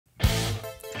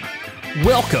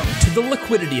Welcome to the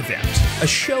Liquidity Event, a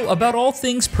show about all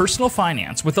things personal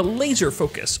finance with a laser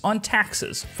focus on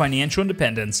taxes, financial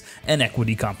independence, and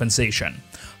equity compensation.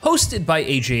 Hosted by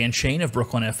AJ and Shane of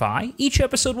Brooklyn FI, each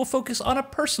episode will focus on a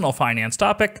personal finance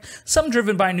topic, some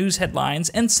driven by news headlines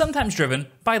and sometimes driven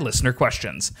by listener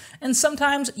questions. And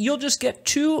sometimes you'll just get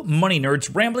two money nerds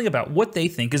rambling about what they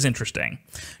think is interesting.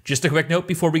 Just a quick note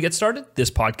before we get started, this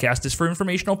podcast is for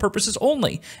informational purposes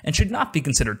only and should not be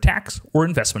considered tax or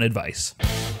investment advice.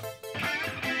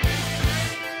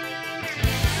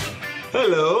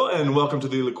 Hello, and welcome to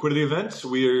the Liquidity Event.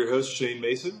 We are your host, Shane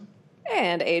Mason.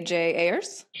 And AJ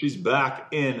Ayers. She's back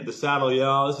in the saddle,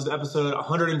 y'all. This is episode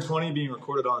 120 being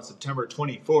recorded on September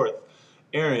 24th,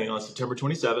 airing on September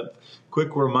 27th.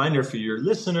 Quick reminder for your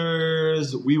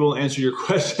listeners, we will answer your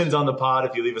questions on the pod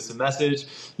if you leave us a message.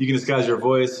 You can disguise your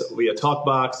voice via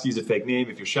TalkBox, use a fake name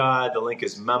if you're shy. The link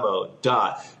is memo.fm/the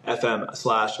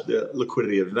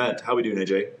liquidity event. How we doing,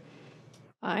 AJ?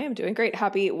 I am doing great.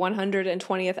 Happy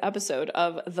 120th episode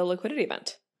of the Liquidity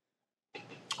Event.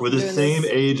 We're the same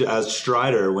age as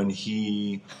Strider when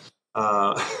he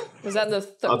was that in the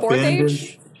fourth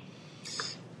age?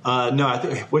 No, I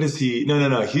think what is he? No.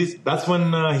 That's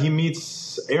when he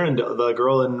meets Erin, the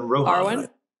girl in Rohan.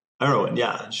 Arwen,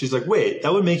 yeah. She's like, wait,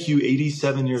 that would make you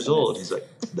 87 years old. He's like,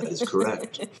 that is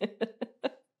correct.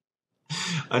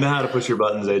 I know how to push your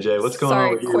buttons, AJ. What's going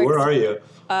on with you? Where are you?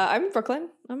 I'm in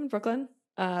Brooklyn.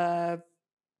 Got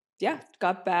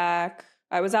back.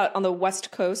 I was out on the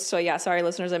West Coast, so yeah, sorry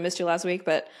listeners, I missed you last week,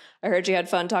 but I heard you had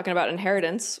fun talking about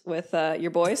inheritance with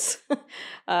your boys.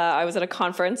 I was at a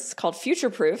conference called Future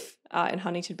Proof in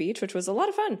Huntington Beach, which was a lot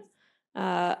of fun.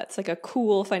 It's like a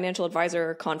cool financial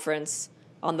advisor conference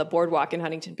on the boardwalk in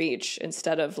Huntington Beach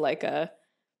instead of like a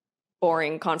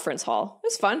boring conference hall. It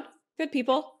was fun. Good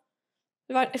people.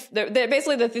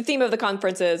 Basically, the theme of the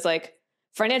conference is like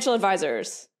financial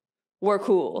advisors were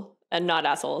cool and not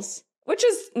assholes. Which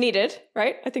is needed,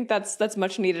 right? I think that's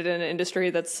much needed in an industry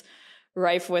that's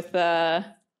rife with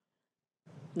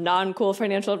non-cool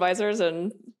financial advisors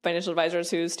and financial advisors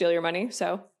who steal your money.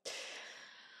 So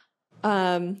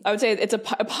I would say it's a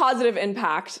positive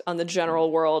impact on the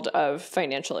general world of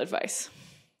financial advice.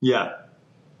 Yeah,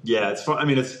 it's fun. I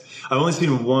mean, I've only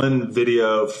seen one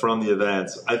video from the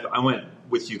event. I went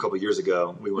with you a couple of years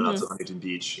ago. We went out to Huntington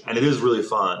Beach, and it is really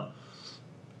fun.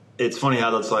 It's funny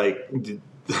how that's like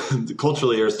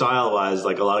culturally or style wise,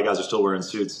 like a lot of guys are still wearing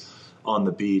suits on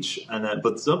the beach,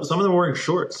 but some of them are wearing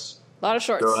shorts. A lot of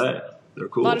shorts. They're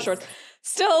cool. A lot of shorts.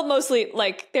 Still mostly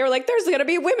like they were like, there's gonna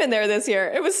be women there this year.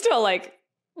 It was still like,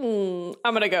 I'm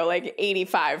gonna go like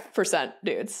 85%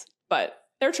 dudes, but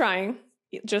they're trying,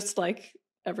 just like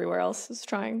everywhere else is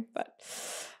trying. But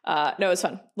no, it was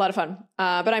fun, a lot of fun.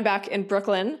 But I'm back in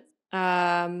Brooklyn.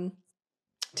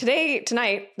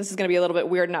 Tonight, this is going to be a little bit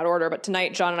weird and out of order, but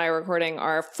tonight, John and I are recording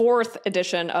our 4th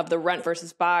edition of the Rent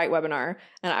versus Buy webinar,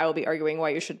 and I will be arguing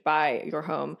why you should buy your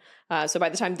home. So by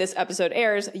the time this episode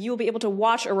airs, you will be able to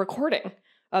watch a recording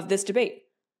of this debate,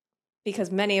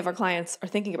 because many of our clients are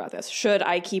thinking about this. Should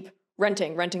I keep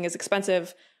renting? Renting is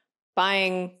expensive.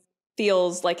 Buying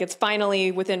feels like it's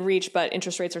finally within reach, but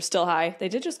interest rates are still high. They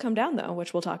did just come down, though,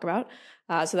 which we'll talk about.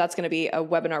 So that's going to be a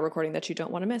webinar recording that you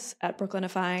don't want to miss at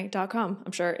brooklynfi.com.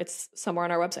 I'm sure it's somewhere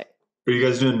on our website. Are you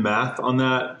guys doing math on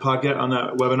that podcast, on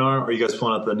that webinar? Are you guys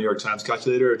pulling out the New York Times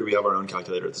calculator, or do we have our own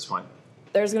calculator at this point?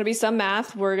 There's going to be some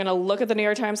math. We're going to look at the New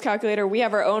York Times calculator. We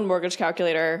have our own mortgage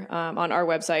calculator on our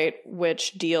website,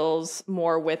 which deals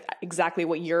more with exactly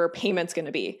what your payment's going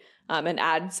to be, and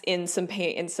adds in some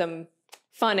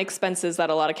fun expenses that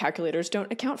a lot of calculators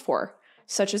don't account for,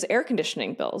 such as air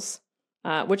conditioning bills,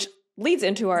 which leads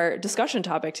into our discussion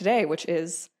topic today, which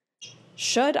is,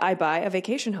 should I buy a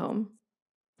vacation home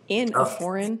in a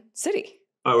foreign city?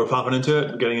 All right, we're popping into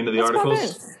it, getting into the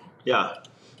articles. Yeah.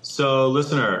 So,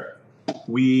 listener,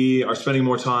 we are spending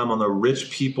more time on the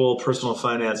rich people personal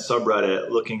finance subreddit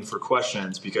looking for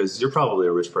questions, because you're probably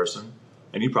a rich person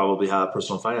and you probably have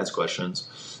personal finance questions.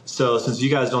 So since you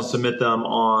guys don't submit them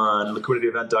on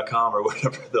liquidityevent.com or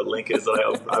whatever the link is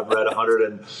that I've read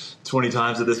 120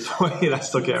 times at this point, I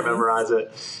still can't memorize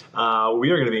it. We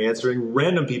are going to be answering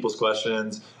random people's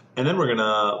questions, and then we're going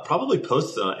to probably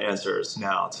post the answers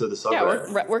now to the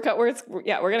subreddit.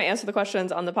 Yeah, we're going to answer the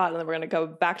questions on the pod, and then we're going to go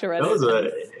back to Reddit. That was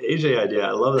an AJ idea.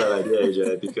 I love that idea,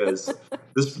 AJ, because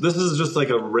this is just like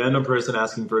a random person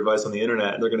asking for advice on the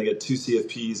internet, and they're going to get two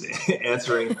CFPs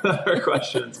answering their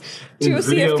questions in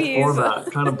video format,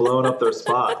 kind of blowing up their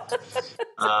spot.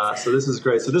 So this is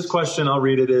great. So this question, I'll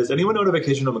read it, is, anyone own a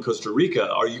vacation home in Costa Rica?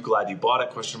 Are you glad you bought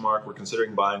it? We're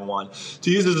considering buying one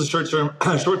to use as a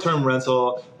short-term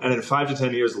rental, and in 5 to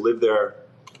 10 years live there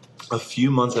A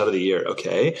few months out of the year,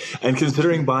 okay. And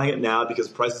considering buying it now because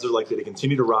prices are likely to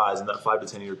continue to rise in that 5 to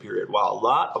 10 year period. Wow, a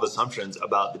lot of assumptions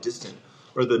about the distant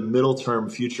or the middle term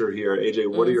future here.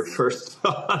 AJ, what are your first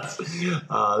thoughts?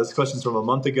 This question's from a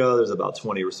month ago. There's about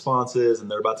 20 responses, and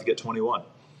they're about to get 21.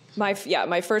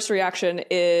 My first reaction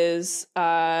is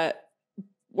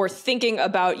we're thinking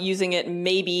about using it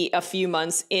maybe a few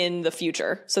months in the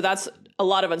future. So that's a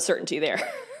lot of uncertainty there.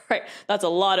 Right. That's a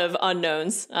lot of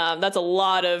unknowns. That's a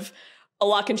lot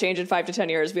can change in 5 to 10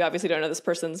 years. We obviously don't know this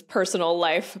person's personal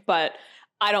life, but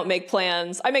I don't make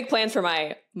plans. I make plans for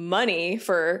my money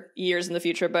for years in the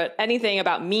future, but anything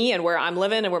about me and where I'm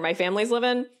living and where my family's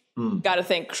living, got to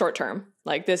think short term.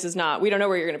 Like we don't know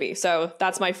where you're going to be. So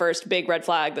that's my first big red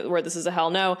flag where this is a hell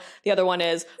no. The other one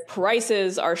is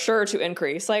prices are sure to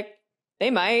increase. Like they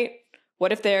might.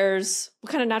 What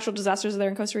kind of natural disasters are there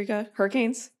in Costa Rica?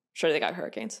 Hurricanes? Sure, they got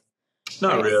hurricanes.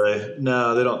 Not right? Really.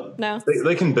 No, they don't. No.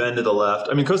 They can bend to the left.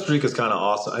 I mean, Costa Rica's kind of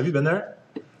awesome. Have you been there?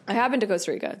 I have been to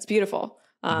Costa Rica. It's beautiful.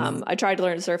 I tried to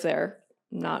learn to surf there.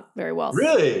 Not very well.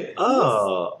 Really?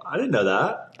 Oh, I didn't know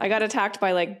that. I got attacked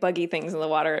by like buggy things in the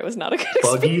water. It was not a good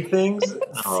experience. Buggy things?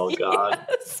 Oh, God.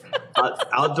 Yes.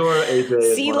 Outdoor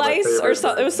AJ. Sea lice or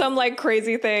something. It was some like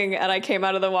crazy thing. And I came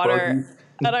out of the water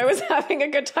and I was having a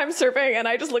good time surfing and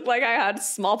I just looked like I had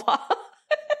smallpox.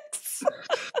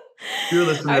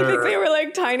 I think they were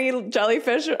like tiny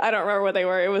jellyfish. I don't remember what they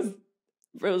were. It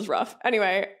was rough.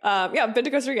 Anyway, I've been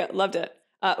to Costa Rica. Loved it.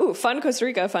 Fun Costa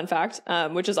Rica fun fact,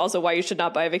 which is also why you should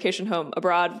not buy a vacation home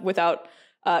abroad without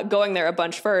going there a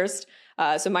bunch first.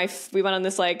 We went on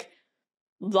this like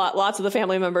lots of the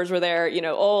family members were there,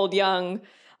 old, young,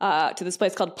 to this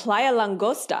place called Playa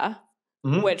Langosta,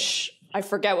 which I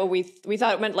forget what we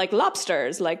thought it meant like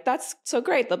lobsters. Like that's so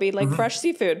great. They'll be like fresh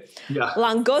seafood. Yeah.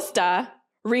 Langosta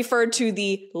referred to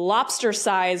the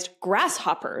lobster-sized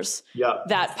grasshoppers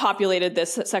that populated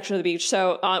this section of the beach.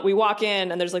 So we walk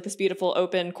in and there's like this beautiful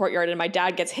open courtyard and my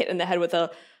dad gets hit in the head with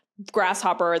a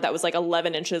grasshopper that was like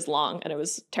 11 inches long and it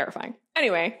was terrifying.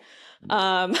 Anyway,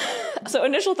 so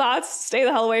initial thoughts, stay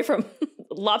the hell away from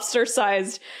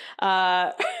lobster-sized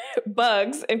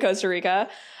bugs in Costa Rica.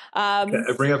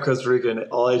 I bring up Costa Rica and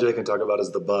all AJ can talk about is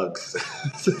the bugs.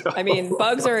 I mean,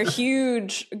 bugs are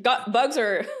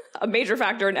a major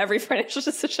factor in every financial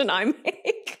decision I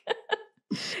make.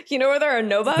 You know where there are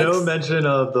no bugs? No mention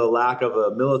of the lack of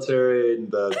a military and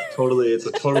it's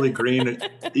a totally green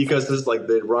ecosystem. Like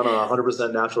they run on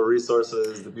 100% natural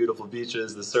resources, the beautiful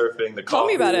beaches, the surfing, the coffee. Tell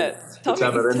me about it.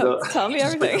 Tell me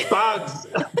everything. Bugs.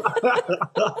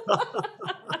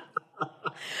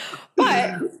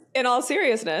 But in all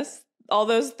seriousness, all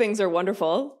those things are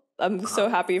wonderful. I'm so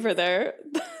happy for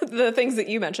the things that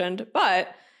you mentioned.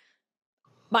 But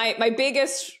my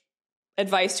biggest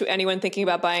advice to anyone thinking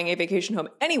about buying a vacation home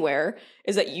anywhere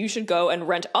is that you should go and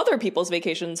rent other people's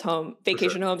vacation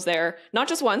homes there, not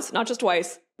just once, not just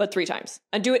twice, but 3 times,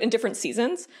 and do it in different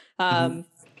seasons.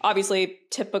 Obviously,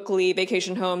 typically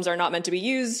vacation homes are not meant to be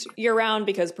used year round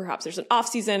because perhaps there's an off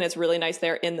season. It's really nice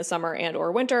there in the summer and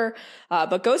or winter,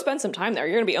 but go spend some time there.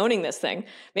 You're going to be owning this thing.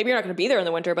 Maybe you're not going to be there in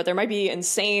the winter, but there might be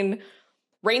insane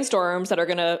rainstorms that are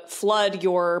going to flood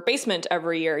your basement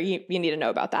every year. You need to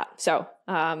know about that. So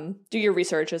do your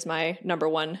research is my number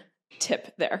one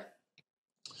tip there.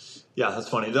 Yeah, that's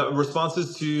funny. The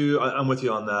responses I'm with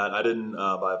you on that. I didn't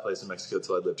buy a place in Mexico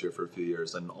until I lived here for a few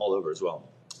years and all over as well.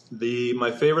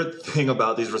 My favorite thing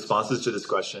about these responses to this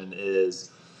question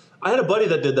is I had a buddy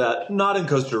that did that, not in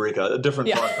Costa Rica, a different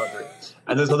foreign country.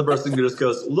 And this other person who just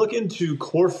goes, look into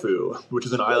Corfu, which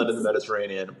is an island in the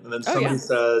Mediterranean. And then somebody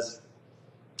says,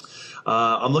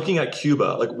 I'm looking at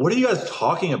Cuba. Like, what are you guys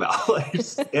talking about? Like,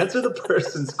 just answer the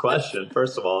person's question,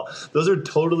 first of all. Those are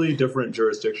totally different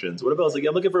jurisdictions. What about, like,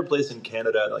 I'm looking for a place in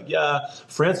Canada. Like, yeah,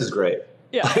 France is great.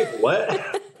 Yeah. Like,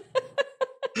 what?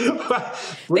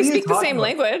 They speak the same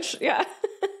language. Yeah.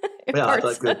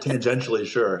 Like tangentially,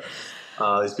 sure.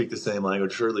 They speak the same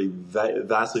language, surely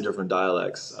vastly different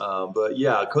dialects. But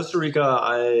yeah, Costa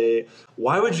Rica,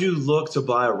 why would you look to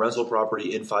buy a rental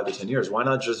property in 5 to 10 years? Why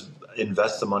not just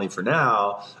invest the money for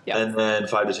now and then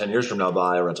 5 to 10 years from now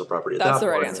buy a rental property? That's the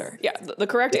right answer. Yeah. The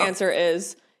correct answer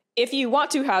is if you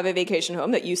want to have a vacation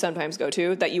home that you sometimes go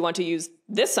to, that you want to use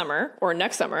this summer or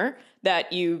next summer,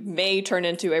 that you may turn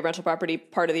into a rental property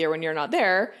part of the year when you're not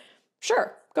there,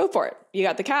 sure, go for it. You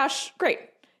got the cash, great.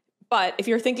 But if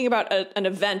you're thinking about an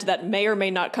event that may or may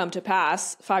not come to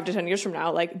pass 5 to 10 years from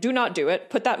now, like, do not do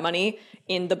it. Put that money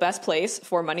in the best place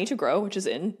for money to grow, which is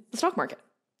in the stock market,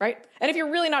 right? And if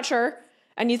you're really not sure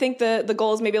and you think the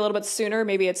goal is maybe a little bit sooner,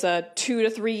 maybe it's a 2 to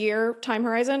 3 year time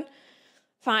horizon,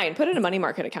 fine. Put it in a money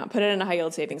market account. Put it in a high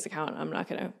yield savings account. I'm not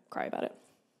going to cry about it.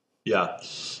 Yeah.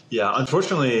 Yeah.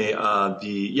 Unfortunately,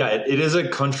 it is a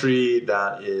country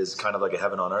that is kind of like a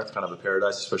heaven on earth, kind of a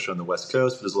paradise, especially on the West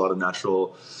Coast. But there's a lot of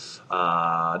national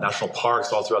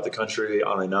parks all throughout the country.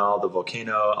 Arenal, the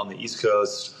volcano on the East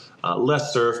Coast,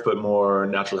 less surf, but more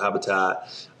natural habitat.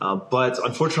 But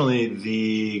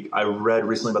unfortunately, I read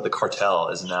recently about the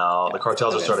cartels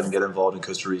are starting to get involved in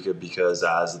Costa Rica because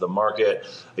as the market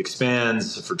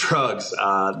expands for drugs,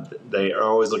 they are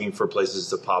always looking for places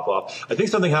to pop off. I think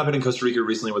something happened in Costa Rica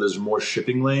recently where there's more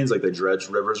shipping lanes, like they dredge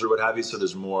rivers or what have you. So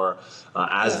there's more,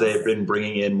 they've been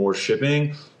bringing in more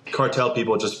shipping, cartel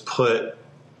people just put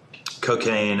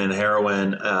cocaine and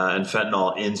heroin and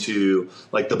fentanyl into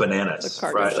like the bananas,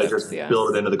 right? Like just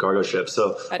build it into the cargo ship.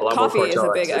 So a lot coffee more is a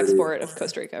big activity. export of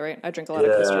Costa Rica, right? I drink a lot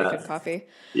of Costa Rican coffee.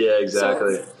 Yeah,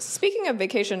 exactly. So, speaking of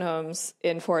vacation homes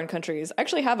in foreign countries, I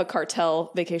actually have a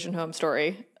cartel vacation home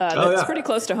story that's pretty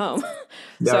close to home.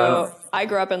 So I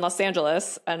grew up in Los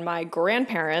Angeles, and my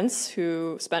grandparents,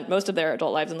 who spent most of their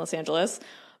adult lives in Los Angeles,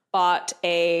 bought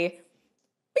we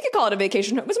could call it a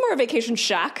vacation home. It was more a vacation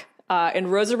shack in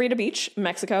Rosarito Beach,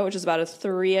 Mexico, which is about a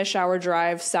 3-ish hour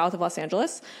drive south of Los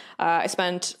Angeles. I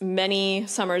spent many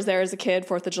summers there as a kid,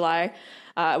 4th of July.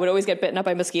 I would always get bitten up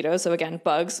by mosquitoes. So again,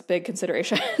 bugs, big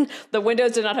consideration. The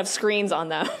windows did not have screens on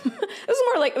them.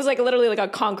 It was literally like a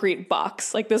concrete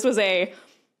box. Like it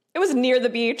was near the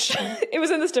beach. It was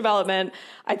in this development.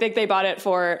 I think they bought it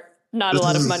for not a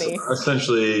lot of money.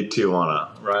 Essentially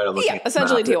Tijuana, right?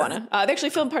 Essentially Tijuana. They actually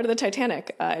filmed part of the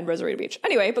Titanic in Rosarito Beach.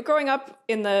 Anyway, but growing up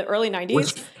in the early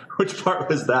 90s. Which part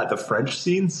was that? The French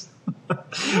scenes? I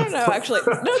don't know, actually.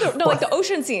 No, like the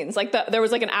ocean scenes. Like there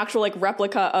was like an actual like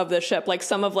replica of the ship. Like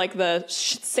some of like the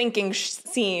sinking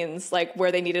scenes, like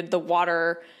where they needed the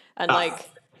water and like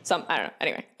I don't know.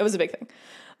 Anyway, it was a big thing.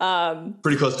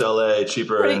 Pretty close to LA,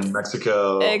 cheaper in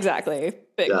Mexico. Exactly.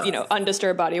 Big,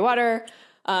 undisturbed body of water.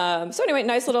 So anyway,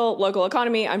 nice little local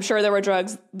economy. I'm sure there were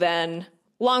drugs then.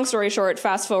 Long story short,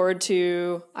 fast forward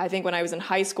to, I think when I was in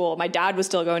high school, my dad was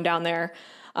still going down there,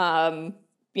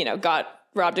 got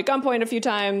robbed at gunpoint a few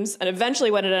times. And eventually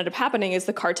what ended up happening is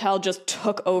the cartel just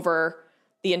took over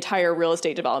the entire real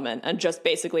estate development and just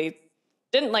basically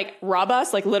didn't like rob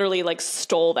us, like literally like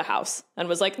stole the house and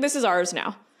was like, this is ours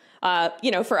now.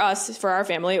 For us, for our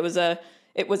family, it was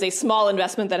a small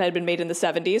investment that had been made in the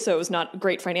 70s, so it was not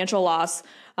great financial loss.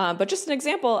 But just an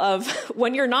example of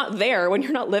when you're not there, when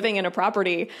you're not living in a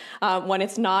property, when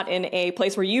it's not in a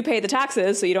place where you pay the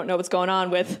taxes, so you don't know what's going on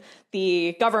with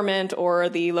the government or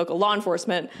the local law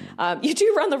enforcement, you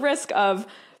do run the risk of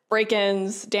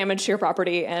break-ins, damage to your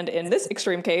property, and in this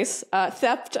extreme case,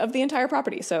 theft of the entire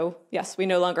property. So yes, we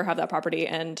no longer have that property,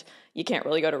 and you can't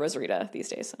really go to Rosarito these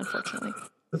days, unfortunately.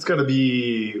 That's got to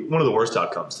be one of the worst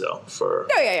outcomes, though.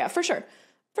 Yeah, for sure.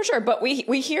 For sure. But we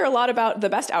hear a lot about the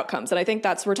best outcomes. And I think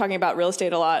we're talking about real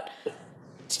estate a lot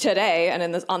today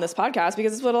and on this podcast,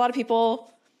 because it's what a lot of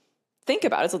people think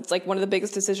about. It's like one of the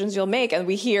biggest decisions you'll make. And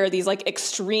we hear these like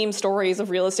extreme stories of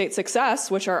real estate success,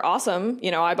 which are awesome.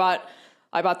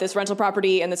 I bought this rental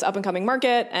property in this up and coming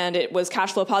market and it was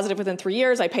cash flow positive within 3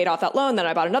 years. I paid off that loan. Then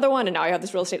I bought another one and now I have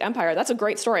this real estate empire. That's a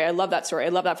great story. I love that story. I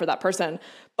love that for that person.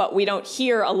 But we don't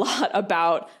hear a lot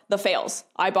about the fails.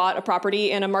 I bought a property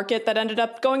in a market that ended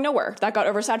up going nowhere. That got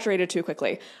oversaturated too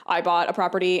quickly. I bought a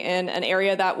property in an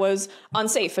area that was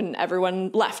unsafe and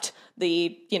everyone left.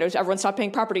 Everyone stopped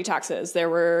paying property taxes.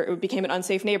 It became an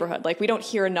unsafe neighborhood. Like we don't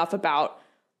hear enough about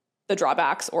the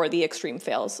drawbacks or the extreme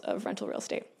fails of rental real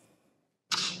estate.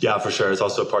 Yeah, for sure. It's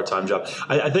also a part-time job.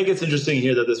 I think it's interesting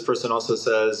here that this person also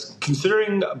says,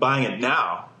 considering buying it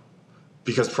now,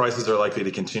 because prices are likely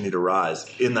to continue to rise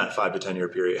in that 5 to 10 year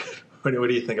period. What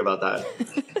do you think about that?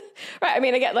 Right. I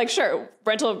mean, again, like, sure,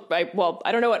 rental, right, well,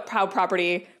 I don't know how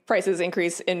property prices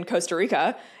increase in Costa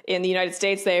Rica. In the United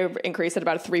States, they increase at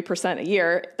about 3% a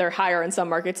year. They're higher in some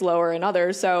markets, lower in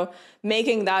others. So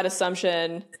making that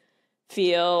assumption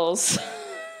feels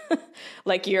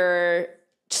like you're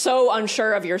so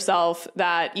unsure of yourself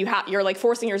that you're like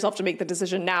forcing yourself to make the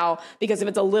decision now, because if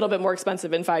it's a little bit more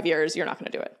expensive in 5 years, you're not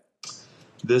going to do it.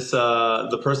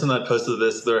 The person that posted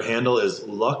this, their handle is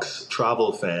Lux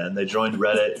Travel Fan. They joined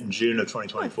Reddit in June of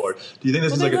 2024. Do you think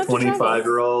this is like a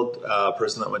 25-year-old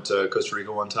person that went to Costa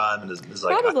Rica one time and is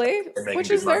like probably,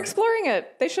 which is they're exploring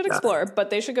it. They should explore, but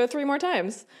they should go 3 more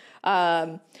times.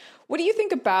 What do you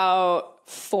think about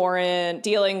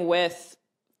dealing with?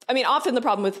 I mean, often the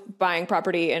problem with buying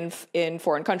property in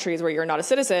foreign countries where you're not a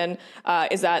citizen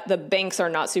is that the banks are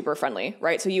not super friendly,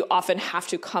 right? So you often have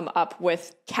to come up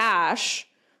with cash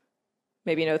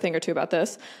maybe you know a thing or two about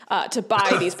this, to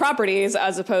buy these properties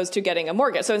as opposed to getting a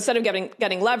mortgage. So instead of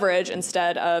getting leverage,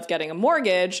 instead of getting a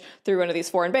mortgage through one of these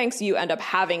foreign banks, you end up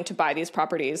having to buy these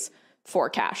properties for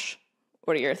cash.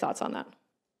 What are your thoughts on that?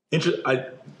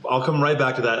 I'll come right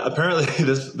back to that. Apparently,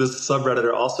 this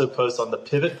subredditor also posts on the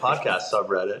Pivot podcast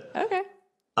subreddit. Okay.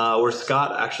 Where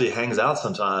Scott actually hangs out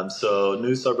sometimes. So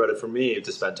new subreddit for me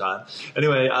to spend time.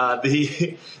 Anyway,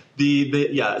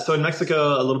 so in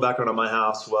Mexico, a little background on my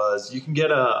house was you can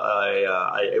get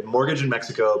a mortgage in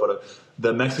Mexico, but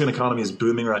the Mexican economy is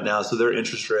booming right now. So their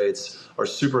interest rates are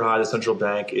super high. The central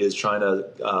bank is trying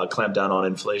to clamp down on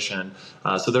inflation.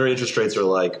 So their interest rates are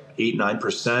like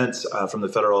 8-9% from the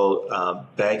Federal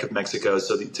Bank of Mexico.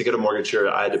 So to get a mortgage here,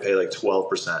 I had to pay like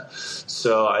 12%.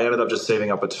 So I ended up just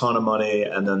saving up a ton of money.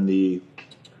 And then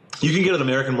you can get an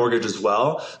American mortgage as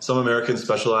well. Some Americans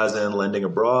specialize in lending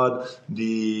abroad.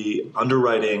 The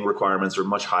underwriting requirements are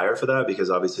much higher for that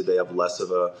because obviously they have less of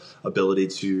a ability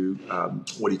to,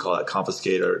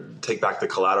 confiscate or take back the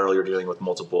collateral. You're dealing with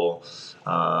multiple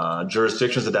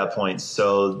jurisdictions at that point.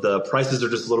 So the prices are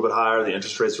just a little bit higher. The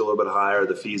interest rates are a little bit higher.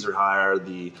 The fees are higher.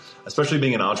 Especially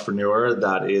being an entrepreneur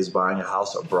that is buying a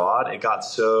house abroad, it got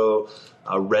so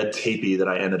red tapey that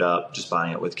I ended up just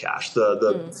buying it with cash.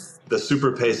 The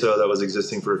super peso that was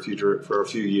existing for a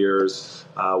few years,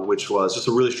 which was just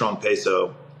a really strong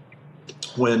peso,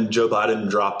 when Joe Biden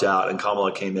dropped out and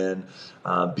Kamala came in,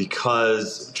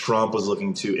 because Trump was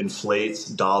looking to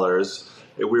inflate dollars.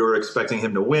 We were expecting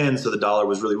him to win, so the dollar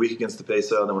was really weak against the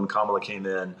peso. And then when Kamala came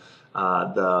in,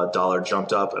 the dollar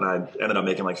jumped up, and I ended up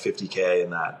making like $50K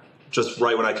in that. Just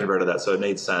right when I converted that, so it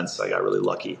made sense. I got really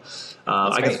lucky.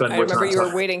 I can spend more time. I remember you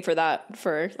were waiting for that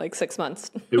for like 6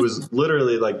 months. It was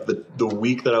literally like the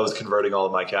week that I was converting all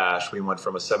of my cash, we went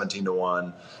from a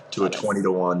 17-to-1 to a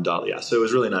 20-to-1 dollar. Yeah, so it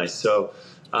was really nice. So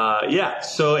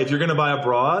so if you're going to buy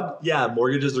abroad,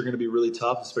 mortgages are going to be really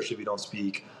tough, especially if you don't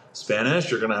speak Spanish.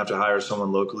 You're going to have to hire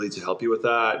someone locally to help you with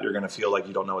that. You're going to feel like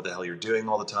you don't know what the hell you're doing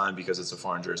all the time because it's a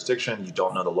foreign jurisdiction. You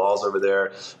don't know the laws over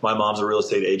there. My mom's a real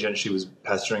estate agent. She was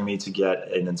pestering me to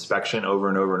get an inspection over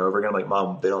and over and over again. I'm like,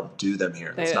 Mom, they don't do them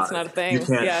here. It's not a thing.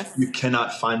 You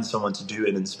cannot find someone to do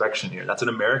an inspection here. That's an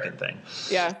American thing.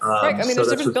 Yeah. Right. I mean, there's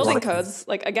different building codes.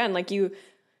 Like, again,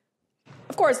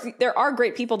 of course, there are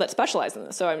great people that specialize in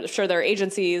this. So I'm sure there are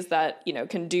agencies that,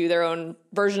 can do their own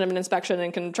version of an inspection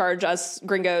and can charge us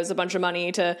gringos a bunch of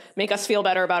money to make us feel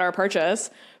better about our purchase.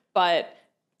 But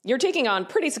you're taking on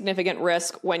pretty significant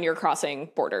risk when you're crossing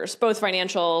borders, both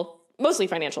mostly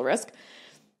financial risk.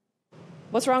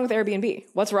 What's wrong with Airbnb?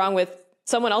 What's wrong with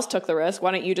someone else took the risk?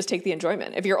 Why don't you just take the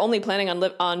enjoyment? If you're only planning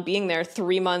on being there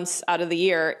 3 months out of the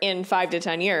year in 5 to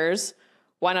 10 years,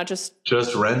 why not just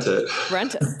rent it?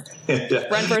 Rent it. Yeah.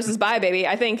 Rent versus buy, baby.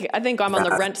 I think I'm on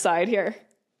the rent side here.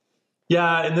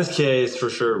 Yeah, in this case, for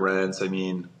sure, rents. I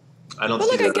mean, I don't. But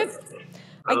look,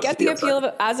 I get the appeal of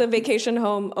it as a vacation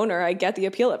home owner. I get the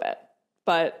appeal of it,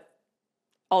 but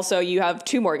also you have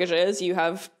 2 mortgages, you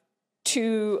have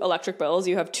 2 electric bills,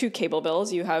 you have 2 cable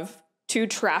bills, you have 2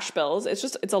 trash bills.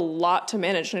 It's a lot to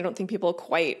manage, and I don't think people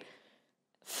quite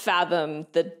fathom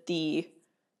the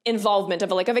involvement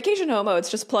of a vacation home. Oh, it's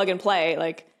just plug and play.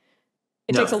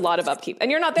 It takes a lot of upkeep, and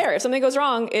you're not there. If something goes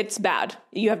wrong, it's bad.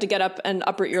 You have to get up and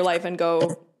uproot your life and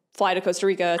go fly to Costa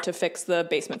Rica to fix the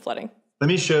basement flooding. Let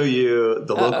me show you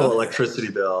the local electricity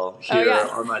bill here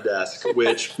on my desk,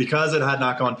 which, because it had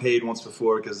not gone paid once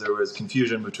before because there was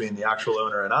confusion between the actual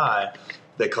owner and I,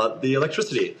 they cut the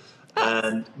electricity.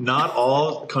 And not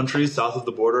all countries south of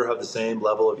the border have the same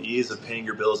level of ease of paying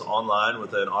your bills online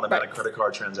with an automatic credit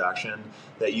card transaction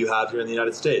that you have here in the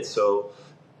United States. So,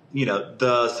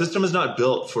 the system is not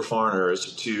built for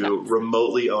foreigners to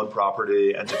remotely own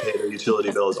property and to pay their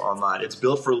utility bills online. It's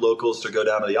built for locals to go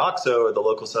down to the OXXO or the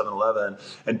local 7-Eleven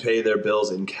and pay their bills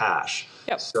in cash.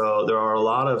 Yep. So there are a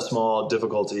lot of small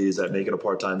difficulties that make it a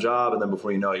part-time job. And then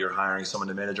before you know it, you're hiring someone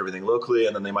to manage everything locally.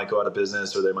 And then they might go out of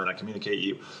business or they might not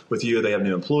communicate with you. They have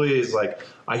new employees.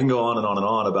 I can go on and on and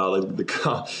on about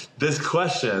this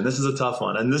question. This is a tough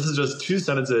one. And this is just 2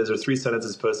 sentences or 3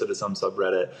 sentences posted to some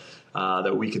subreddit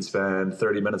that we could spend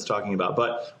 30 minutes talking about.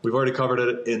 But we've already covered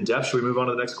it in depth. Should we move on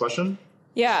to the next question?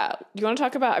 Yeah. You want to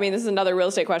talk about, this is another real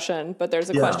estate question, but there's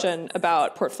a question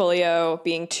about portfolio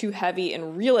being too heavy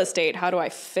in real estate. How do I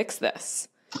fix this?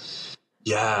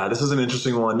 Yeah, this is an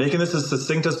interesting one. Making this as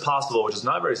succinct as possible, which is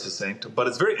not very succinct, but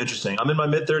it's very interesting. I'm in my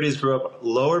mid-30s, grew up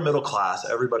lower middle class.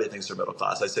 Everybody thinks they're middle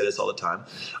class. I say this all the time.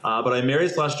 But I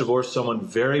married/divorced someone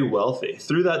very wealthy.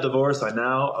 Through that divorce, I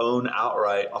now own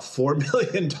outright a $4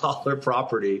 million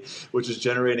property, which is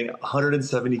generating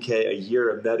 $170K a year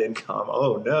of net income.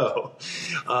 Oh, no.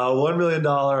 $1 million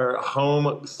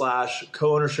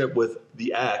home/co-ownership with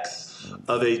the ex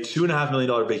of a $2.5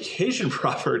 million vacation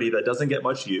property that doesn't get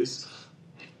much use.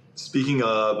 Speaking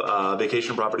of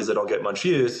vacation properties that don't get much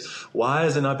use, why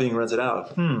is it not being rented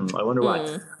out? I wonder why.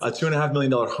 A $2.5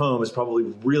 million home is probably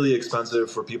really expensive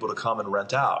for people to come and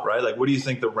rent out, right? Like, what do you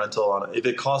think the rental on it? If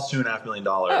it costs $2.5 million?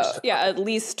 Oh, yeah, at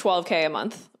least $12K a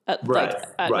month at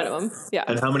minimum. Yeah.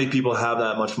 And how many people have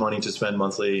that much money to spend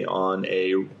monthly on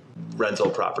a rental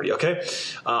property? Okay.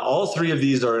 All three of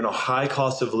these are in a high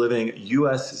cost of living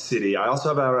U.S. city. I also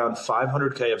have around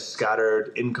 $500K of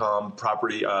scattered income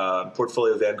property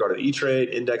portfolio Vanguard of E-Trade,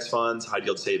 index funds, high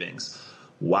yield savings.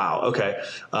 Wow. Okay.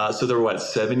 So they're what,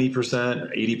 70%,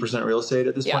 80% real estate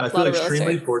at this point? I feel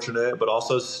extremely fortunate, but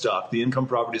also stuck. The income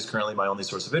property is currently my only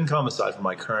source of income aside from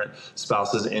my current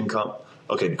spouse's income.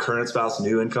 Okay, current spouse,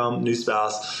 new income, new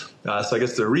spouse. So I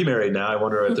guess they're remarried now. I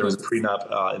wonder if there was a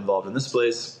prenup involved in this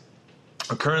place.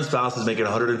 Our current spouse is making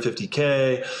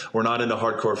 $150K. We're not into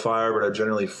hardcore fire, but are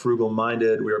generally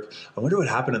frugal-minded. I wonder what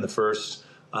happened in the first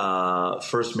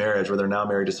marriage where they're now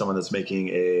married to someone that's making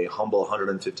a humble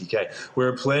 $150K.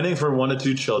 We're planning for 1 to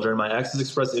 2 children. My ex has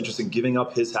expressed interest in giving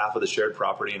up his half of the shared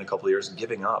property in a couple of years,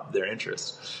 giving up their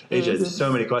interest. AJ, there's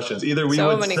so many questions. Either we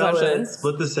would sell it,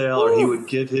 split the sale, or he would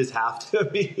give his half to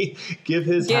me. Give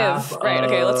half. Right.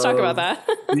 Okay. Let's talk about that.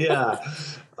 Yeah.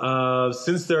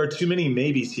 Since there are too many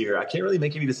maybes here, I can't really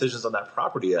make any decisions on that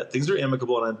property yet. Things are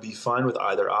amicable, and I'd be fine with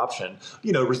either option.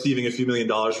 You know, receiving a few $1 million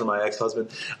from my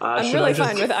ex-husband. I'm really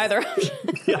fine with either option.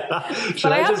 Yeah.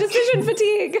 But I have decision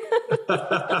fatigue.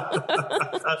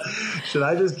 Should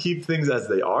I just keep things as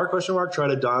they are? Try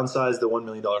to downsize the $1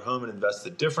 million home and invest the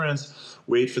difference.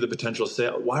 Wait for the potential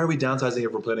sale. Why are we downsizing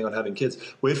if we're planning on having kids?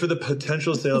 Wait for the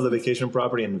potential sale of the vacation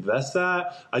property and invest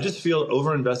that. I just feel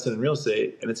over-invested in real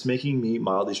estate, and it's making me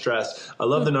mildly stressed. I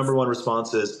love the number one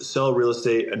response is sell real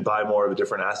estate and buy more of a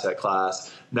different asset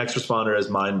class. Next responder is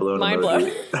mind blown. Mind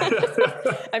blown.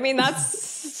 I mean, that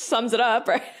sums it up,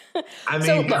 right? I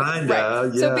mean, kind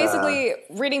of, yeah. So basically,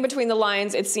 reading between the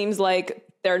lines, it seems like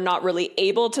they're not really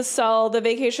able to sell the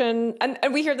vacation. And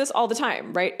we hear this all the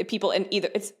time, right? People in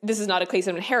this is not a case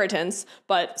of inheritance,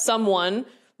 but someone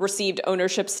received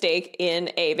ownership stake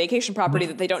in a vacation property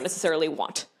that they don't necessarily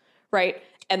want, right?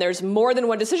 And there's more than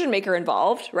one decision maker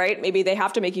involved, right? Maybe they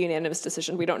have to make a unanimous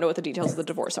decision. We don't know what the details of the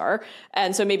divorce are.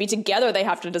 And so maybe together they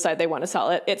have to decide they want to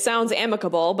sell it. It sounds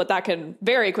amicable, but that can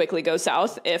very quickly go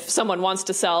south if someone wants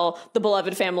to sell the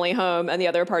beloved family home and the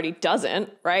other party doesn't,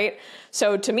 right?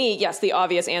 So to me, yes, the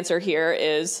obvious answer here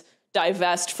is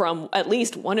divest from at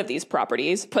least one of these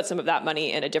properties, put some of that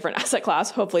money in a different asset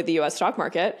class, hopefully the US stock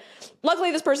market.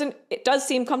 Luckily, this person, it does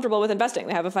seem comfortable with investing.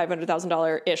 They have a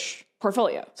 $500,000-ish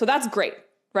portfolio. So that's great.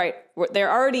 Right. They've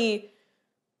already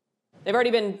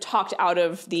been talked out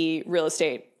of the real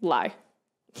estate lie.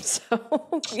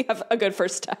 So we have a good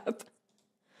first step.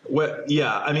 Well,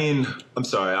 yeah, I mean, I'm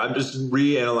sorry. I'm just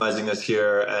reanalyzing this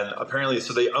here. And apparently,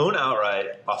 so they own outright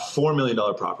a $4 million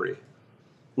property,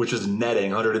 which is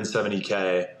netting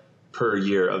 $170K per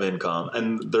year of income.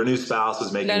 And their new spouse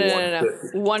is making no.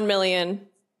 1 million.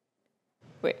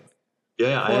 Wait.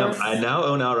 Yeah, I am. I now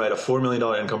own outright a $4 million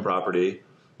income property,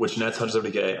 which nets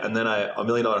 $170K, and then a $1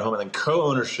 million home, and then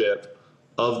co-ownership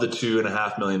of the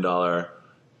 $2.5 million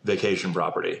vacation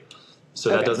property. So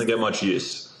that doesn't get much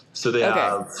use. So they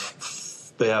have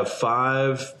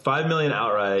 $5 million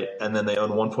outright, and then they own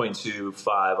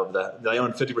 1.25 of that. They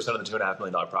own 50% of the $2.5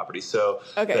 million property. So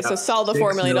so sell the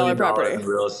 $4 million property in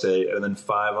real estate, and then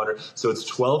 500. So it's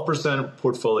 12%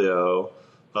 portfolio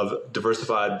of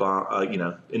diversified bond,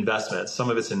 investments. Some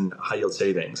of it's in high yield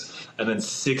savings, and then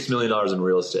 $6 million in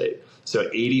real estate. So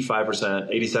 85%,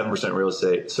 87% real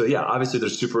estate. So yeah, obviously they're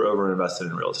super over invested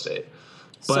in real estate.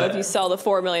 But, so if you sell the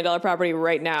 $4 million property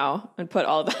right now and put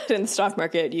all of that in the stock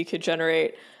market, you could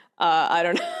generate, I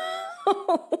don't know,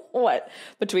 what,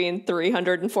 between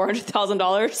 $300,000 and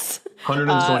 $400,000?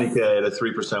 $120K at a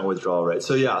 3% withdrawal rate.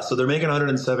 So yeah, so they're making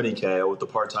 $170K with the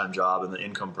part-time job and the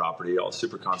income property, all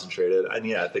super concentrated. And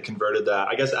yeah, they converted that,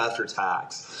 I guess, after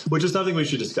tax, which is something we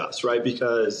should discuss, right?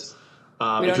 Because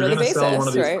If you're going to sell one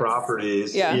of these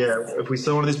properties, yeah, if we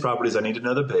sell one of these properties, I need to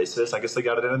know the basis. I guess they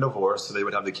got it in a divorce, so they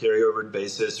would have the carryover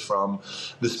basis from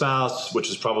the spouse, which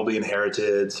is probably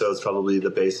inherited. So it's probably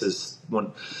the basis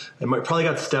when it might probably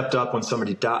got stepped up when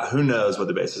somebody died. Who knows what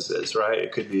the basis is, right?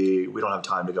 It could be, we don't have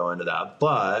time to go into that,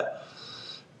 but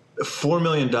 $4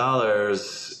 million,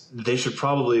 they should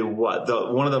probably one of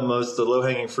the low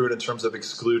hanging fruit in terms of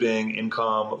excluding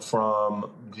income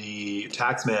from the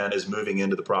tax man is moving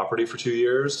into the property for 2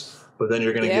 years, but then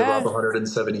you're going to give up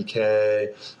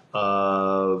 $170K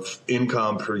of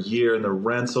income per year in the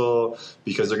rental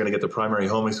because they're going to get the primary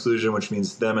home exclusion, which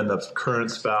means them and the current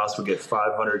spouse would get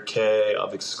 $500K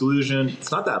of exclusion.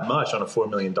 It's not that much on a $4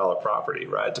 million property,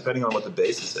 right? Depending on what the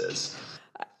basis is.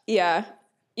 Yeah.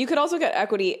 You could also get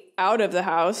equity out of the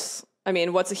house. I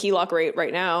mean, what's a HELOC rate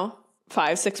right now?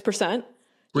 5-6%.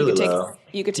 Really low.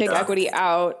 You could take equity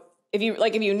out if you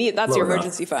need. That's your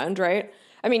emergency fund, right?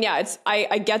 I mean, yeah.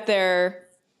 I get there.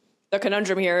 The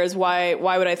conundrum here is why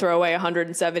would I throw away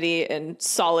 170 in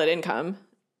solid income?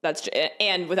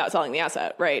 And without selling the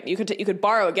asset, right? You could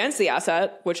borrow against the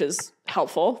asset, which is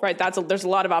helpful, right? There's a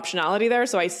lot of optionality there.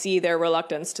 So I see their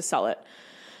reluctance to sell it.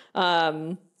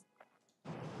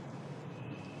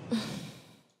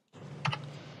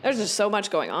 There's just so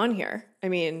much going on here. I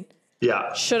mean,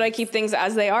 should I keep things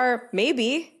as they are?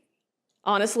 Maybe,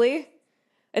 honestly.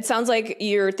 It sounds like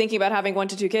you're thinking about having 1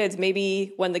 to 2 kids.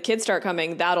 Maybe when the kids start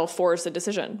coming, that'll force a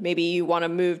decision. Maybe you want to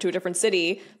move to a different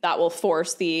city. That will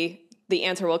force the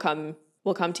answer will come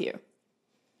to you.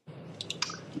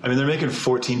 I mean, they're making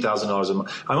 $14,000 a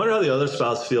month. I wonder how the other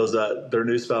spouse feels that their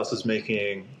new spouse is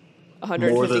making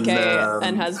 $150K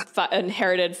and has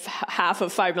inherited half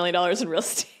of $5 million in real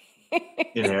estate.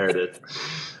 Inherited.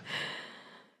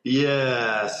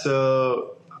 Yeah.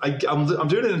 So I'm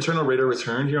doing an internal rate of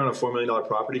return here on a $4 million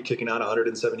property, kicking out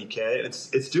 $170K. And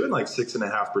it's doing like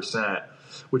 6.5%,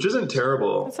 which isn't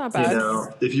terrible. That's not bad. You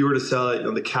know, if you were to sell it,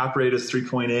 the cap rate is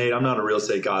 3.8. I'm not a real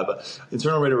estate guy, but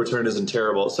internal rate of return isn't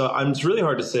terrible. So it's really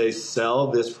hard to say sell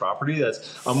this property.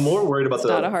 I'm more worried about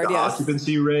the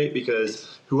occupancy rate,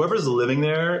 because whoever's living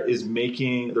there is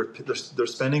making, they're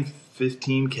spending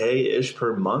 $15K ish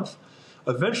per month.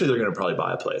 Eventually they're going to probably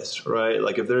buy a place, right?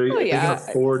 Like if they can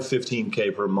afford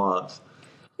 $15K per month.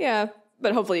 Yeah.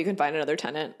 But hopefully you can find another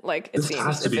tenant. Like this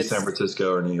has to be San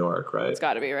Francisco or New York, right? It's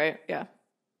got to be, right? Yeah,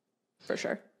 for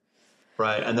sure.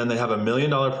 Right. And then they have $1 million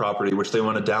property, which they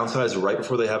want to downsize right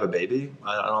before they have a baby.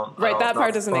 That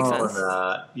part doesn't make sense.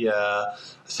 Yeah.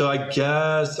 So I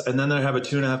guess, and then they have a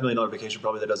 $2.5 million vacation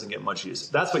property that doesn't get much use.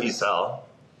 That's what you sell.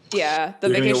 Yeah. The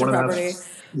vacation property.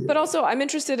 But also I'm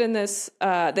interested in this,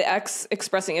 the ex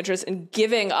expressing interest in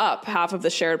giving up half of the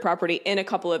shared property in a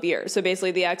couple of years. So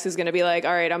basically the ex is going to be like,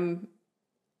 all right, I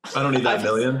don't need that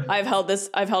million. I've held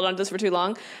on to this for too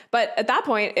long. But at that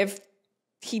point, if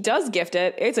he does gift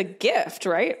it, it's a gift,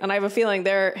 right? And I have a feeling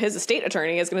his estate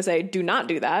attorney is going to say, do not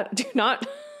do that. Do not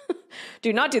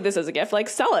do this as a gift. Like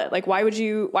sell it. Like why would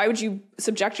you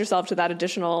subject yourself to that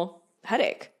additional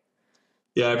headache?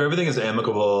 Yeah, if everything is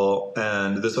amicable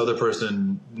and this other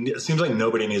person, it seems like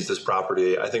nobody needs this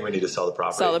property, I think we need to sell the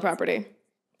property. Sell the property.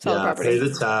 Pay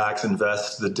the tax,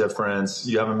 invest the difference.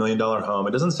 You have $1 million home.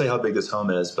 It doesn't say how big this home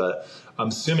is, but I'm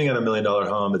assuming at $1 million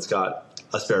home, it's got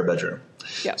a spare bedroom.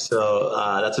 Yeah. So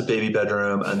that's a baby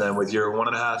bedroom. And then with your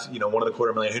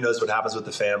 $1.25 million, who knows what happens with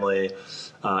the family,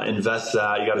 invest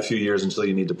that. You got a few years until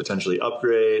you need to potentially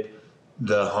upgrade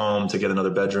the home to get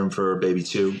another bedroom for baby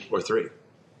 2 or 3.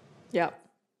 Yeah.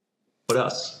 What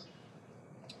else?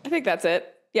 I think that's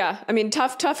it. Yeah. I mean,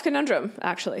 tough conundrum,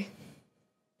 actually.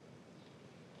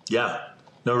 Yeah.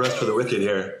 No rest for the wicked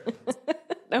here.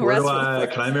 Can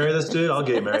I marry this dude? I'll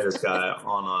marry this guy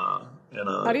How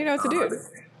do you know it's a dude?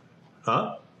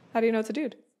 Huh? How do you know it's a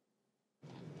dude?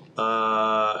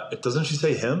 Doesn't she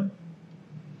say him?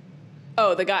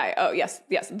 Oh, the guy. Oh, yes.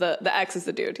 The ex is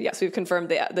the dude. Yes, we've confirmed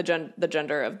the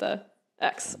gender of the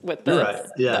ex with the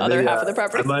other half of the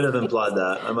property. I might have implied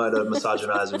that. I might have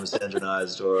misogynized or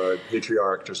misandronized or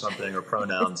patriarched or something or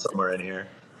pronoun somewhere in here.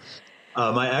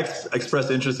 My ex expressed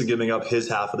interest in giving up his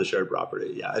half of the shared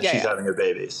property. Yeah, and she's having a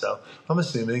baby. So I'm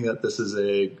assuming that this is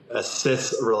a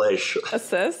cis relation. A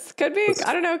cis? Could be.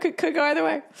 I don't know. Could go either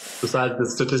way. Besides the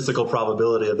statistical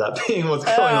probability of that being what's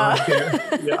going on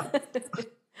here. Yeah.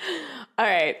 All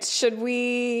right.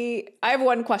 I have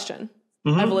one question.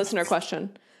 Mm-hmm. I have a listener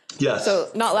question. Yes. So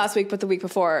not last week, but the week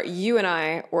before, you and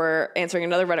I were answering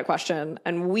another Reddit question,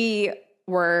 and we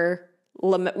were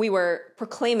we were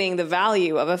proclaiming the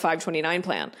value of a 529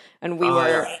 plan, and we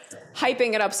were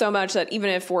hyping it up so much that even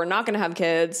if we're not going to have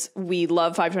kids, we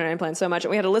love 529 plans so much. And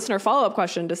we had a listener follow-up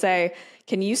question to say,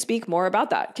 can you speak more about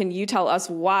that? Can you tell us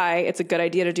why it's a good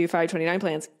idea to do 529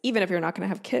 plans, even if you're not going to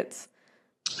have kids?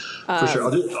 For sure.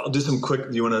 I'll do some quick.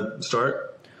 Do you want to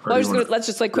start? Well, let's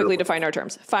just like quickly define our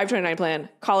terms. 529 plan,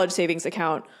 college savings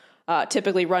account,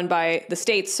 typically run by the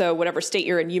states. So whatever state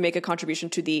you're in, you make a contribution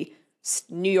to the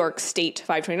New York State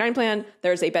 529 plan.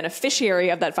 There's a beneficiary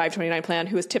of that 529 plan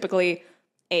who is typically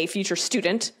a future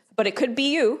student, but it could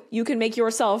be you. You can make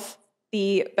yourself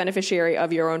the beneficiary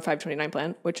of your own 529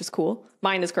 plan, which is cool.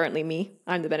 Mine is currently me.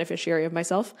 I'm the beneficiary of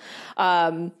myself.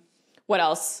 What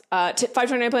else?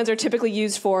 529 plans are typically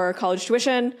used for college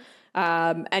tuition,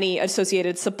 any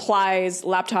associated supplies,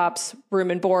 laptops, room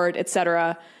and board,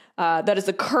 etc. That is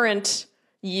the current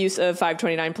use of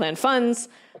 529 plan funds.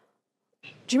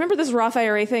 Do you remember this Roth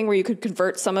IRA thing where you could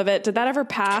convert some of it? Did that ever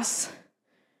pass?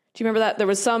 Do you remember that? There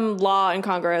was some law in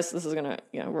Congress. This is going to,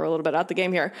 we're a little bit out the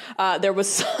game here. There was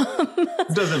some...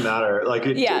 It doesn't matter.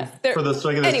 For the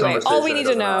sake of this anyway, all we need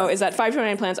to know matter. is that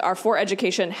 529 plans are for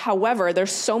education. However,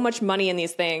 there's so much money in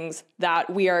these things that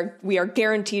we are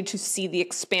guaranteed to see the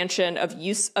expansion of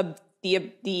use of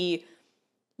the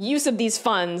use of these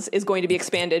funds is going to be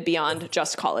expanded beyond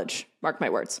just college. Mark my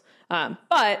words.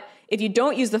 But if you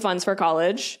don't use the funds for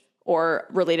college or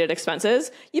related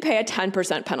expenses, you pay a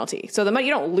 10% penalty. So the money,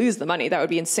 you don't lose the money. That would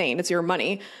be insane. It's your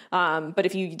money. But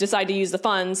if you decide to use the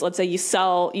funds, let's say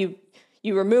you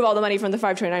remove all the money from the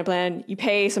 529 plan, you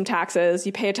pay some taxes,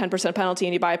 you pay a 10% penalty,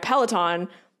 and you buy a Peloton,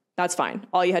 that's fine.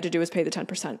 All you had to do was pay the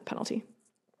 10% penalty.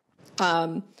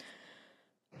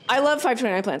 I love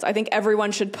 529 plans. I think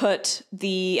everyone should put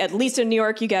at least in New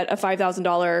York, you get a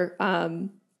 $5,000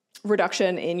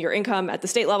 reduction in your income at the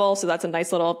state level. So that's a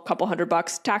nice little couple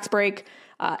 $100 tax break.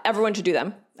 Everyone should do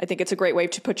them. I think it's a great way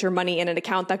to put your money in an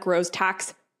account that grows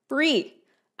tax free.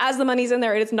 As the money's in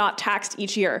there, it is not taxed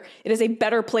each year. It is a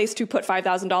better place to put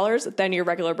 $5,000 than your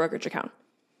regular brokerage account,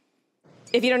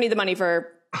 if you don't need the money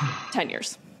for 10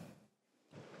 years.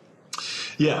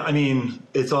 Yeah, I mean,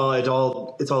 it's all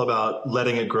about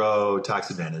letting it grow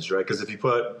tax advantage, right? Because if you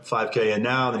put $5K in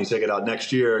now, then you take it out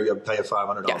next year, you have to pay a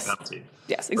 $500 penalty.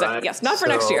 Yes, exactly. Right? Yes, not for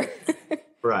next year.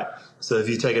 Right. So if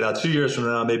you take it out 2 years from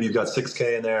now, maybe you've got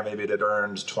 $6K in there, maybe it had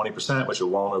earned 20%, which it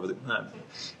won't over the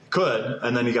could,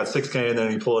 and then you got $6K, and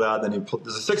then you pull it out, and then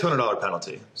there's a $600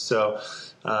 penalty. So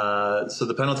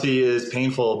the penalty is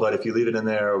painful, but if you leave it in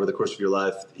there over the course of your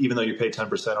life, even though you pay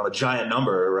 10% on a giant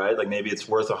number, right? Like maybe it's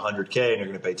worth $100K and you're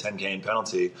going to pay $10K in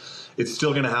penalty, it's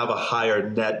still going to have a higher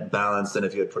net balance than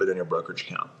if you had put it in your brokerage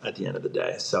account at the end of the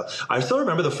day. So I still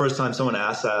remember the first time someone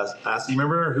asked, you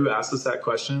remember who asked us that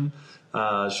question?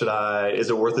 Is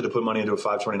it worth it to put money into a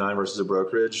 529 versus a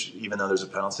brokerage, even though there's a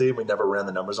penalty? We never ran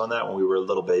the numbers on that when we were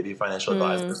little baby financial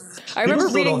advisors. I remember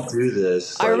don't do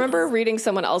this. I remember reading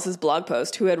someone else's blog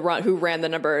post who ran the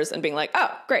numbers and being like,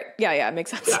 oh, great. Yeah, it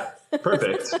makes sense. Yeah,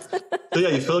 perfect. So yeah,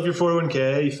 you fill up your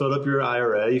 401k, you fill up your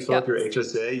IRA, you fill up your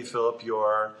HSA, you fill up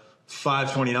your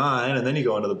 529, and then you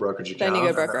go into the brokerage account. Then you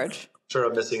go brokerage. I'm sure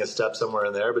I'm missing a step somewhere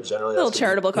in there, but generally a little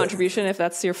charitable contribution if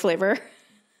that's your flavor.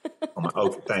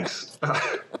 Thanks.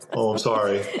 I'm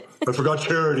sorry. I forgot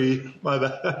charity. My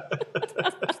bad.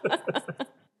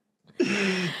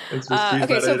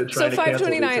 Okay, so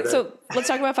 529. So let's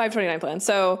talk about 529 plans.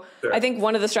 So sure. I think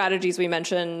one of the strategies we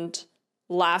mentioned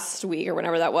last week or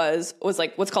whenever that was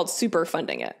like what's called super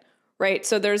funding it, right?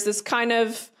 So there's this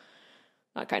there's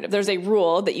a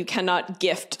rule that you cannot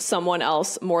gift someone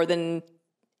else more than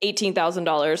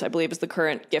 $18,000, I believe is the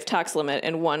current gift tax limit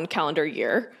in one calendar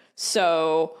year.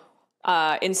 So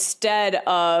instead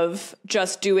of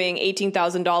just doing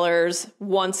 $18,000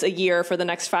 once a year for the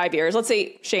next 5 years, let's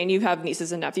say, Shane, you have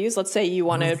nieces and nephews. Let's say you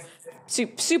want to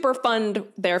super fund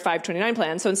their 529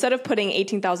 plan. So instead of putting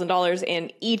 $18,000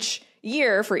 in each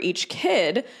year for each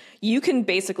kid, you can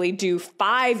basically do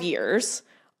 5 years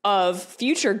of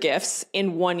future gifts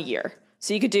in 1 year.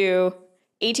 So you could do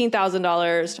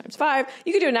 $18,000 times 5.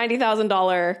 You could do a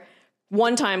 $90,000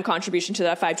 one-time contribution to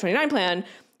that 529 plan.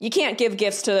 You can't give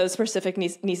gifts to those specific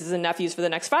nieces and nephews for the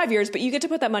next 5 years, but you get to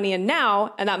put that money in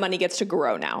now, and that money gets to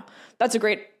grow now. That's a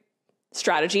great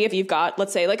strategy if you've got,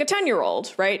 let's say, like a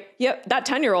 10-year-old, right? Yep, that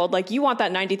 10-year-old, like you want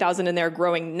that $90,000 in there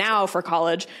growing now for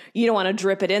college. You don't want to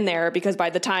drip it in there because by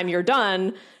the time you're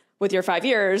done with your 5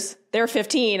 years, they're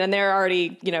 15 and they're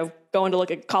already, going to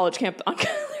look at college camp. They're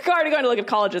already going to look at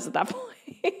colleges at that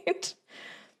point.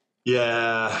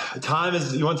 Yeah,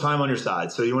 you want time on your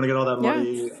side. So you want to get all that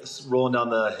money rolling down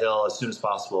the hill as soon as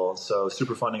possible. So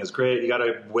super funding is great. You got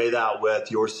to weigh that with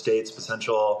your state's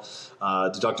potential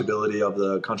deductibility of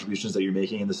the contributions that you're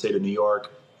making in the state of New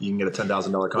York. You can get a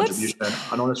 $10,000 contribution.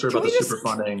 I'm not sure about the super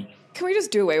funding. Can we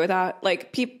just do away with that?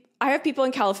 Like, I have people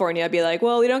in California be like,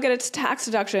 well, we don't get a tax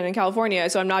deduction in California,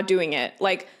 so I'm not doing it.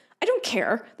 Like, I don't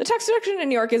care. The tax deduction in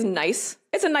New York is nice.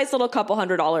 It's a nice little couple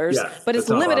 $100s, but it's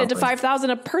limited to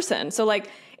 $5,000 a person. So like,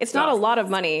 it's not a lot of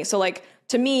money. So like,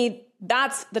 to me,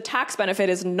 that's the tax benefit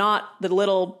is not the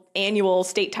little annual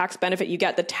state tax benefit you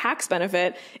get. The tax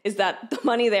benefit is that the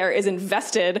money there is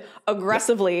invested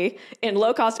aggressively in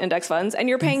low cost index funds and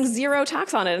you're paying zero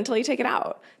tax on it until you take it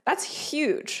out. That's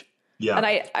huge. Yeah. And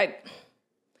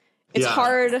it's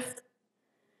hard.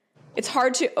 It's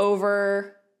hard to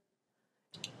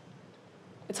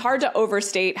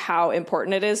overstate how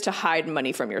important it is to hide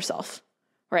money from yourself,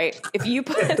 right? If you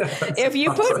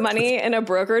put money in a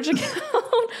brokerage account,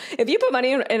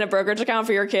 in a brokerage account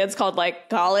for your kids called like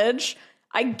college,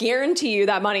 I guarantee you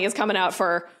that money is coming out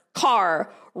for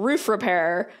car, roof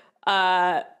repair,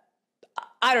 I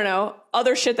don't know,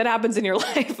 other shit that happens in your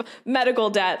life, medical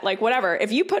debt, like whatever.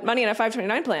 If you put money in a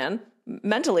 529 plan,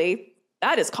 mentally,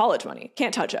 that is college money.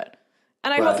 Can't touch it.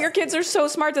 And I hope your kids are so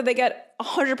smart that they get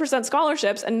 100%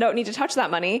 scholarships and don't need to touch that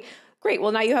money. Great.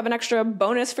 Well, now you have an extra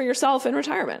bonus for yourself in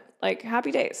retirement. Like, happy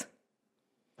days.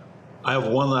 I have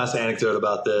one last anecdote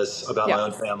about this, about my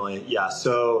own family. Yeah.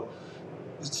 So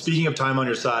speaking of time on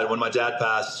your side, when my dad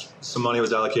passed, some money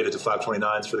was allocated to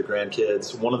 529s for the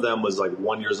grandkids. One of them was like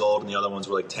 1 year old and the other ones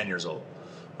were like 10 years old.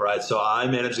 Right. So I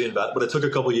managed the invest, but it took a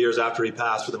couple of years after he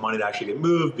passed for the money to actually get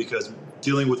moved because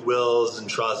dealing with wills and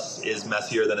trusts is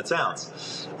messier than it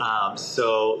sounds.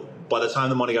 So by the time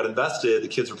the money got invested, the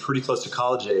kids were pretty close to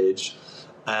college age.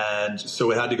 And so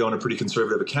it had to go in a pretty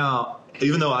conservative account.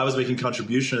 Even though I was making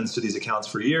contributions to these accounts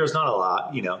for years, not a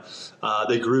lot,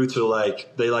 they grew to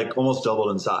they almost doubled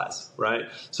in size, right?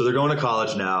 So they're going to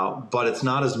college now, but it's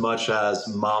not as much as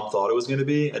mom thought it was going to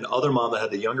be. And other mom that had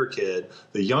the younger kid,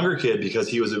 because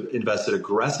he was invested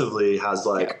aggressively, has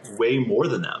way more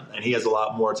than them. And he has a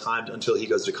lot more time until he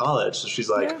goes to college. So she's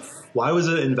like, why was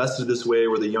it invested this way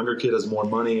where the younger kid has more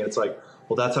money? And it's like,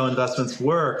 well, that's how investments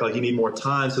work. Like, you need more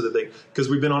time so that because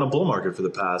we've been on a bull market for the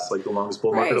past, the longest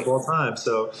bull market of all time.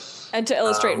 So, and to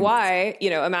illustrate why,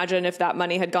 imagine if that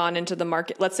money had gone into the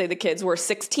market. Let's say the kids were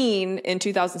 16 in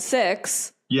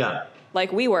 2006. Yeah.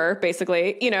 Like we were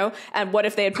basically, and what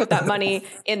if they had put that money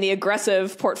in the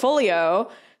aggressive portfolio?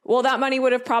 Well, that money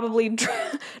would have probably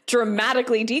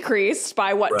dramatically decreased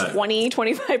by 20,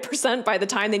 25% by the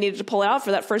time they needed to pull it out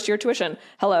for that first year tuition.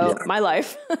 Hello, my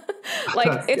life.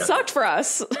 It sucked for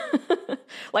us.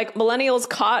 Millennials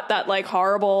caught that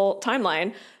horrible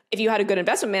timeline. If you had a good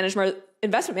investment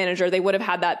manager, they would have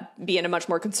had that be in a much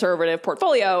more conservative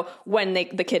portfolio when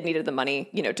the kid needed the money,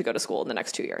 to go to school in the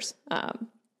next 2 years.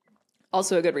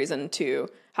 Also a good reason to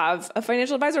have a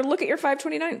financial advisor look at your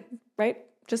 529, right?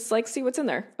 Just see what's in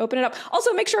there. Open it up.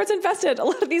 Also, make sure it's invested. A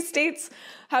lot of these states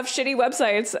have shitty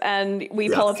websites, and we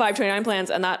pull up 529 plans,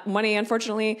 and that money,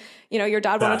 unfortunately, your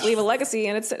dad wanted to leave a legacy,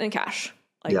 and it's sitting in cash.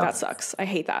 That sucks. I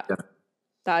hate that. Yeah.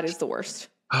 That is the worst.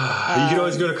 You can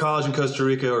always go to college in Costa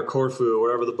Rica or Corfu, or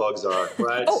wherever the bugs are,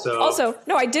 right? Also,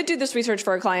 I did do this research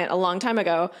for a client a long time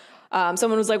ago.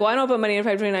 Someone was like, well, I don't put money in a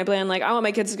 529 plan. I want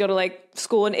my kids to go to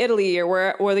school in Italy or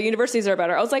where the universities are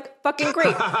better. I was like, fucking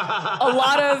great. A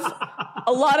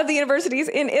lot of the universities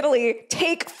in Italy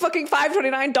take fucking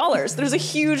 $529. There's a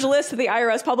huge list that the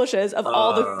IRS publishes of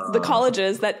all the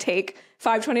colleges that take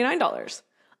 $529.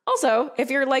 Also,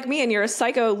 if you're like me and you're a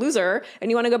psycho loser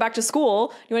and you want to go back to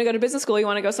school, you want to go to business school, you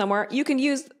want to go somewhere, you can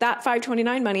use that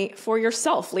 529 money for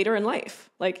yourself later in life.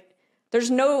 There's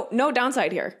no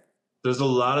downside here. There's a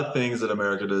lot of things that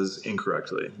America does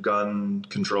incorrectly: gun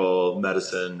control,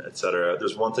 medicine, etc.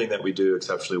 There's one thing that we do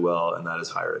exceptionally well, and that is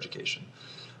higher education.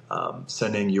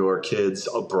 Sending your kids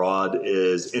abroad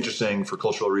is interesting for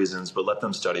cultural reasons, but let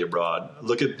them study abroad.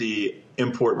 Look at the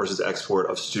import versus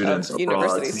export of students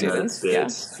abroad to the United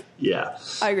States. Yeah.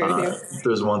 I agree with you.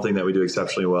 There's one thing that we do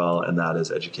exceptionally well, and that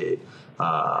is educate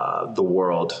the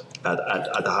world at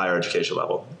the higher education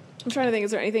level. I'm trying to think, is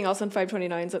there anything else on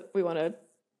 529s that we want to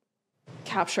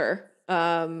capture?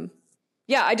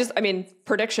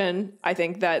 Prediction. I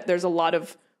think that there's a lot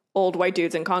of old white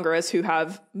dudes in Congress who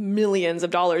have millions of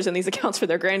dollars in these accounts for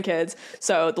their grandkids.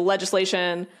 So the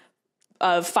legislation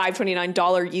of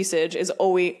 $529 usage is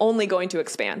only going to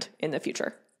expand in the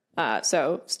future.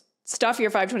 So stuff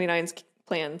your 529s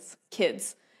plans,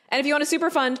 kids. And if you want a super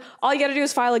fund, all you got to do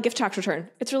is file a gift tax return.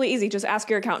 It's really easy. Just ask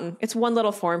your accountant. It's one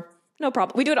little form. No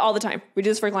problem. We do it all the time. We do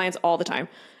this for clients all the time.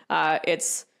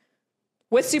 It's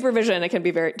with supervision. It can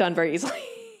be done very easily.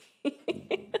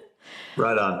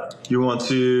 Right on. You want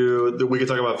to? We could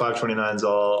talk about 529s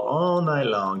all night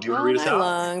long. Do you want to read us out? All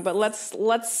night long, but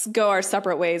let's go our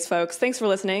separate ways, folks. Thanks for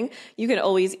listening. You can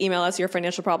always email us your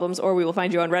financial problems, or we will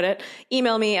find you on Reddit.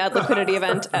 Email me at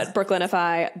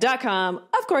liquidityevent@brooklynfi.com.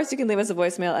 Of course, you can leave us a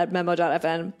voicemail at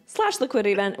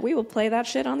memo.fm/liquidityevent. We will play that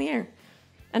shit on the air.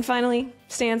 And finally,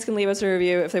 Stans can leave us a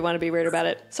review if they want to be weird about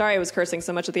it. Sorry I was cursing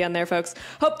so much at the end there, folks.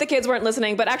 Hope the kids weren't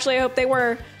listening, but actually I hope they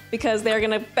were, because they're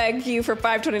going to beg you for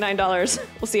 $529.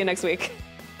 We'll see you next week.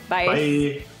 Bye.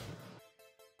 Bye.